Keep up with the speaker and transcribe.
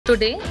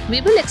Today,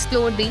 we will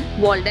explore the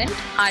Waldent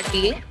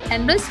RTA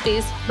Endo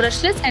Space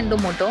Brushless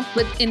Endomotor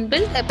with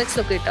inbuilt apex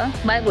locator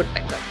by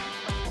Woodpecker.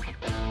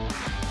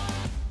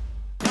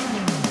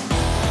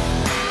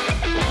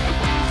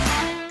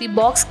 The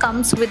box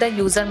comes with a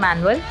user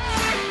manual,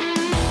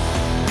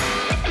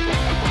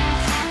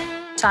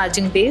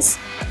 charging base,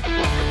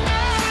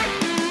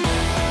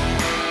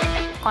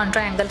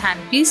 contra-angle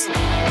handpiece,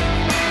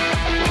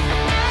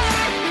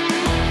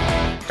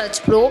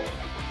 touch probe,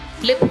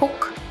 lip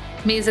hook,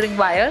 measuring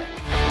wire,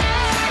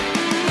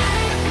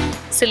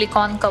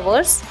 silicone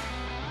covers,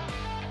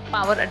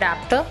 power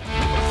adapter,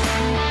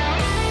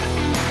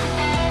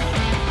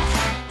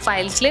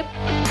 file clip,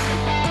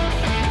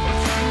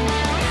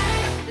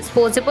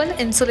 disposable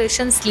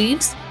insulation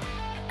sleeves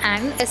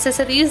and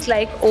accessories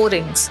like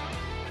O-rings.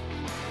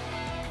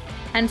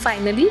 And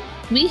finally,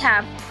 we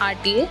have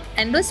RTA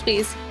Endo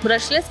Space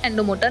Brushless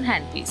Endomotor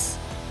handpiece.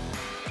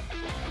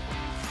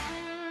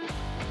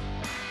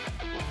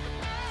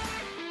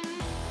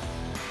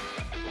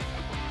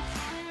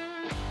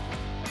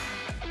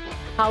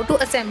 How to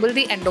assemble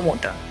the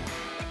endomotor.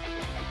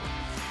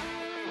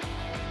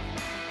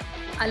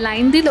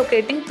 Align the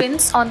locating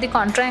pins on the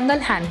contra-angle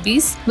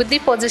handpiece with the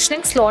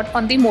positioning slot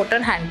on the motor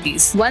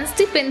handpiece. Once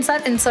the pins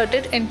are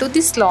inserted into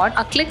the slot,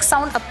 a click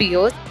sound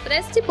appears.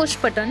 Press the push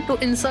button to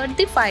insert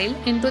the file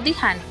into the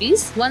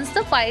handpiece. Once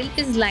the file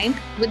is lined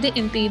with the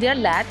interior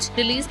latch,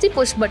 release the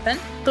push button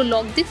to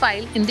lock the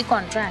file in the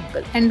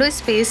contra-angle. Endo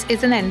Space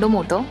is an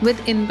endomotor with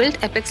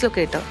inbuilt apex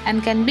locator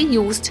and can be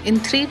used in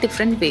 3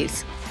 different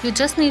ways. You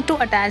just need to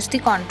attach the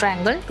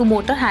contra-angle to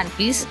motor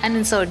handpiece and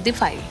insert the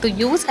file. To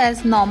use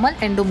as normal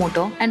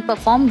endomotor and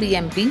perform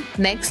BMP,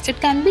 next it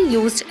can be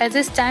used as a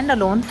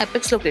standalone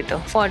apex locator.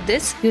 For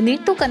this, you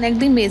need to connect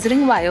the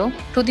measuring wire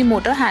to the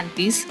motor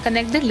handpiece,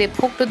 connect the lip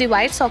hook to the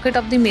white socket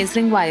of the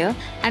measuring wire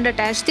and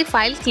attach the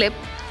file clip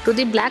to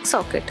the black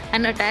socket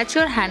and attach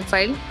your hand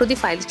file to the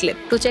file clip.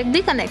 To check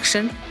the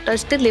connection,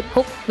 touch the lip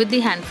hook with the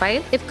hand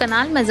file. If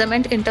canal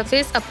measurement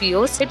interface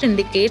appears, it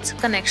indicates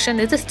connection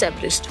is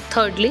established.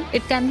 Thirdly,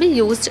 it can be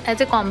used as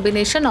a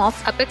combination of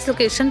apex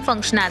location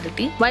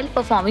functionality while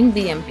performing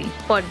BMP.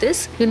 For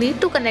this, you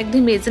need to connect the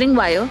measuring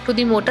wire to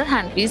the motor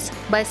handpiece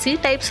by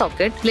C-type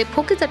socket. Lip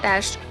hook is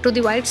attached to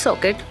the white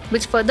socket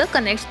which further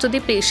connects to the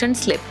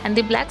patient's lip and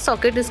the black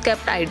socket is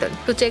kept idle.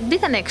 To check the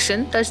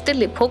connection, touch the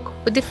lip hook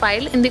with the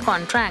file in the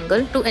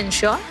contra-angle to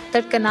ensure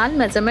that canal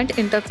measurement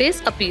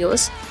interface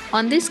appears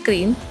on the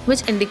screen,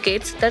 which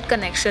indicates that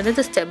connection is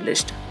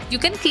established. You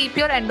can keep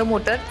your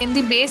endomotor in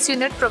the base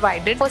unit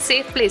provided for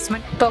safe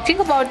placement. Talking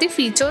about the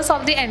features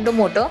of the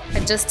endomotor: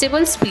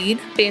 adjustable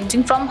speed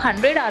ranging from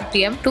 100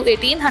 rpm to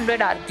 1800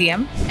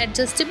 rpm,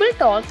 adjustable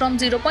torque from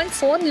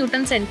 0.4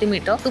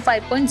 Nm to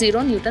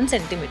 5.0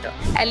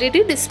 Nm,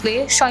 LED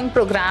display showing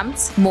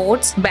programs,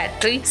 modes,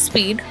 battery,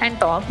 speed and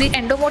torque. The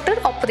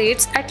endomotor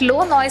operates at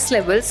low noise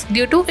levels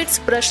due to its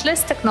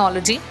brushless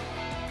technology.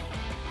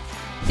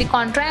 The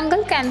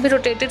contra-angle can be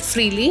rotated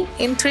freely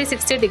in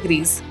 360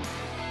 degrees.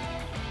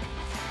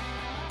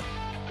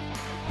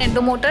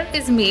 Endomotor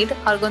is made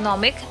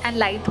ergonomic and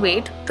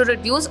lightweight to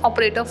reduce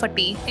operator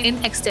fatigue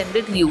in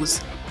extended use.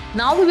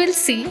 Now we will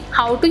see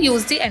how to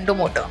use the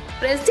endomotor.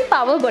 Press the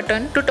power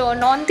button to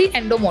turn on the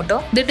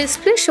endomotor. The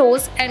display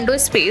shows Endo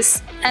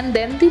Space and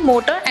then the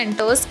motor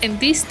enters in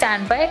the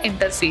standby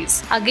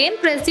interface. Again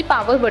press the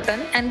power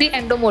button and the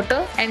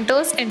endomotor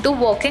enters into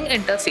working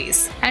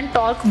interface and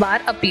torque bar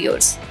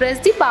appears.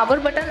 Press the power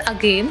button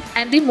again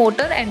and the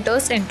motor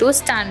enters into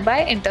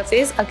standby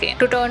interface again.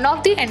 To turn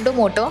off the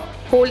endomotor,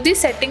 hold the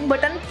setting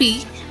button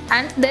P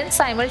and then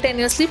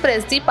simultaneously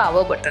press the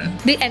power button.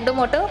 The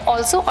endomotor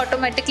also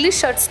automatically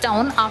shuts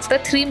down after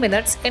 3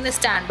 minutes in a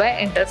standby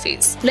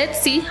interface. Let's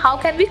see how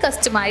can we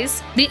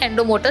customize the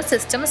endomotor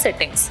system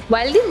settings.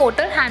 While the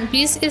motor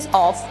handpiece is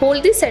off,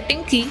 hold the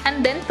setting key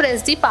and then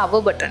press the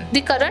power button. The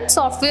current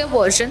software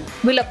version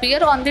will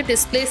appear on the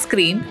display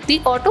screen.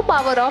 The auto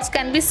power off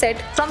can be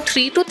set from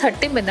 3 to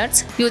 30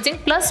 minutes using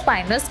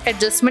plus/minus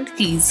adjustment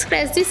keys.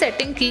 Press the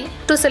setting key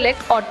to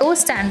select auto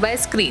standby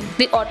screen.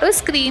 The auto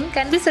screen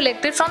can be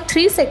selected from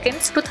 3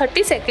 seconds to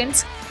 30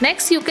 seconds.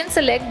 Next, you can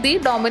select the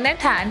dominant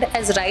hand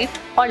as right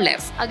or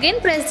left. Again,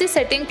 press the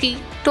setting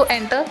key to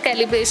enter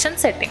calibration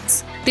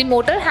settings. The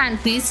motor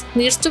handpiece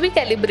needs to be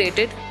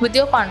calibrated with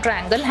your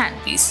contra-angle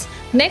handpiece.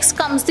 Next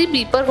comes the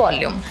beeper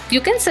volume.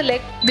 You can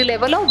select the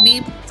level of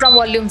beep from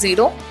volume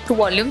 0 to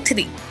volume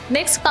 3.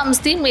 Next comes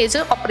the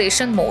major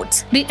operation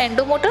modes. The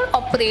endomotor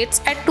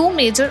operates at 2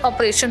 major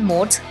operation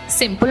modes: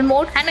 simple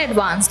mode and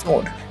advanced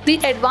mode. The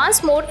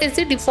advanced mode is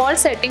the default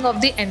setting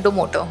of the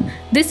endomotor.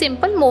 The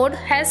simple mode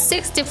has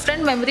 6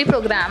 different memory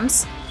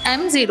programs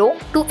M0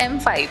 to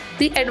M5.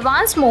 The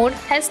advanced mode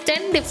has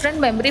 10 different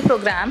memory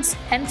programs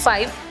and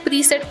 5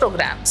 preset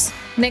programs.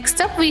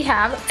 Next up we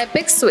have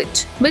apex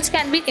switch, which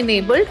can be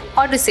enabled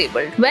or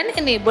disabled. When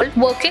enabled,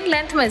 working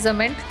length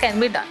measurement can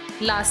be done.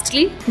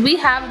 Lastly, we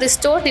have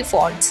restore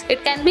defaults.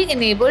 It can be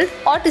enabled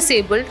or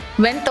disabled.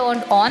 When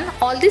turned on,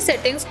 all the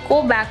settings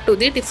go back to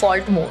the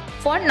default mode.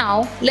 For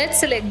now, let's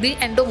select the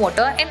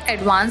Endomotor in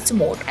advanced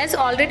mode. As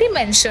already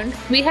mentioned,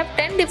 we have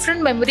 10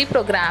 different memory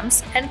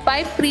programs and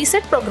 5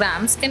 preset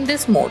programs in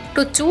this mode.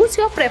 To choose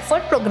your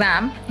preferred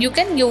program, you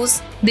can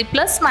use the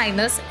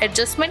plus-minus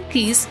adjustment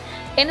keys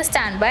in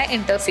standby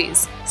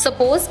interface.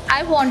 Suppose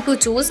I want to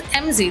choose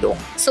M0.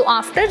 So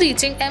after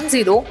reaching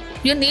M0,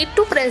 you need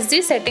to press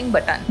the setting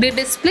button. The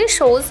display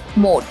shows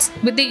modes.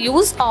 With the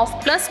use of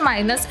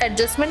plus-minus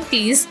adjustment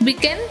keys, we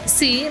can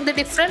see the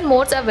different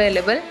modes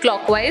available: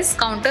 clockwise,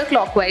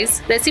 counterclockwise,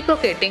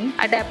 reciprocating,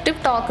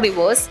 adaptive torque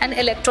reverse, and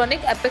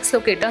electronic apex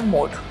locator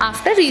mode.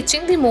 After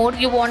reaching the mode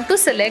you want to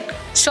select,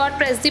 short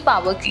press the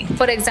power key.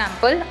 For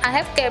example, I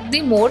have kept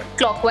the mode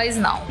clockwise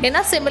now. In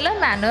a similar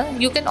manner,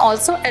 you can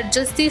also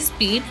adjust the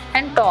speed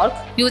and torque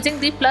using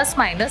the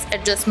plus-minus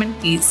adjustment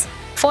keys.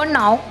 For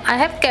now, I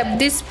have kept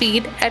the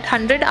speed at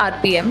 100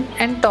 rpm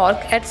and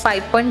torque at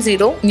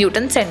 5.0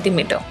 Newton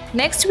centimeter.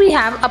 Next we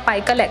have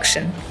apical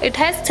action. It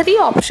has 3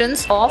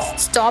 options: off,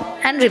 stop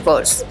and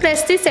reverse.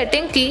 Press the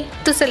setting key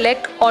to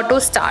select auto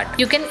start.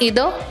 You can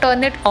either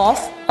turn it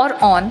off or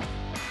on.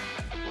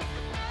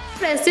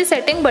 Press the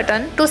setting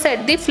button to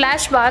set the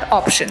flash bar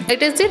option.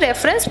 It is the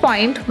reference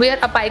point where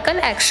apical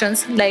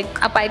actions like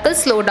apical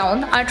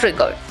slowdown are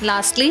triggered.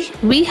 Lastly,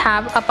 we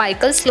have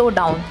apical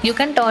slowdown. You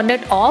can turn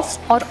it off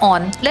or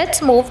on.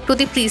 Let's move to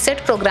the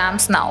preset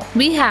programs now.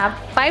 We have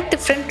 5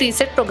 different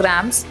preset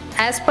programs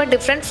as per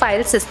different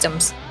file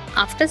systems.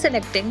 After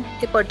selecting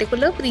a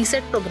particular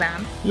preset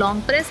program,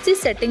 long press the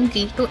setting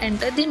key to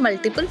enter the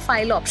multiple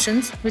file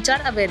options which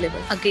are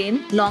available. Again,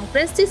 long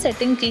press the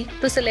setting key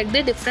to select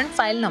the different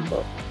file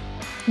number.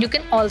 You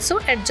can also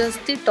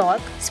adjust the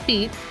torque,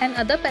 speed and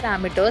other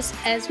parameters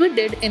as we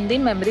did in the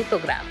memory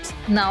programs.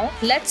 Now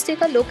let's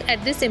take a look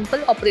at the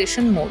simple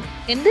operation mode.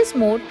 In this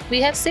mode, we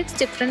have 6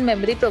 different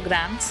memory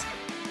programs.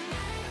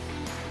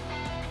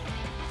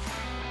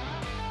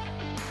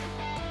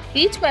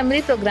 Each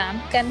memory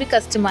program can be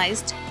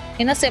customized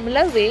in a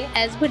similar way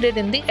as we did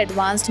in the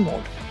advanced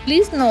mode.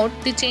 Please note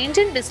the change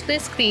in display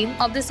screen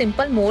of the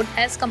simple mode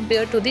as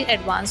compared to the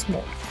advanced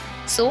mode.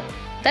 So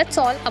that's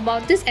all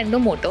about this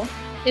Endomotor.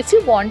 If you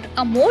want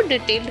a more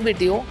detailed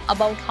video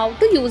about how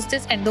to use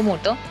this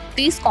Endomotor,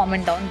 please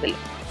comment down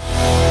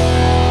below.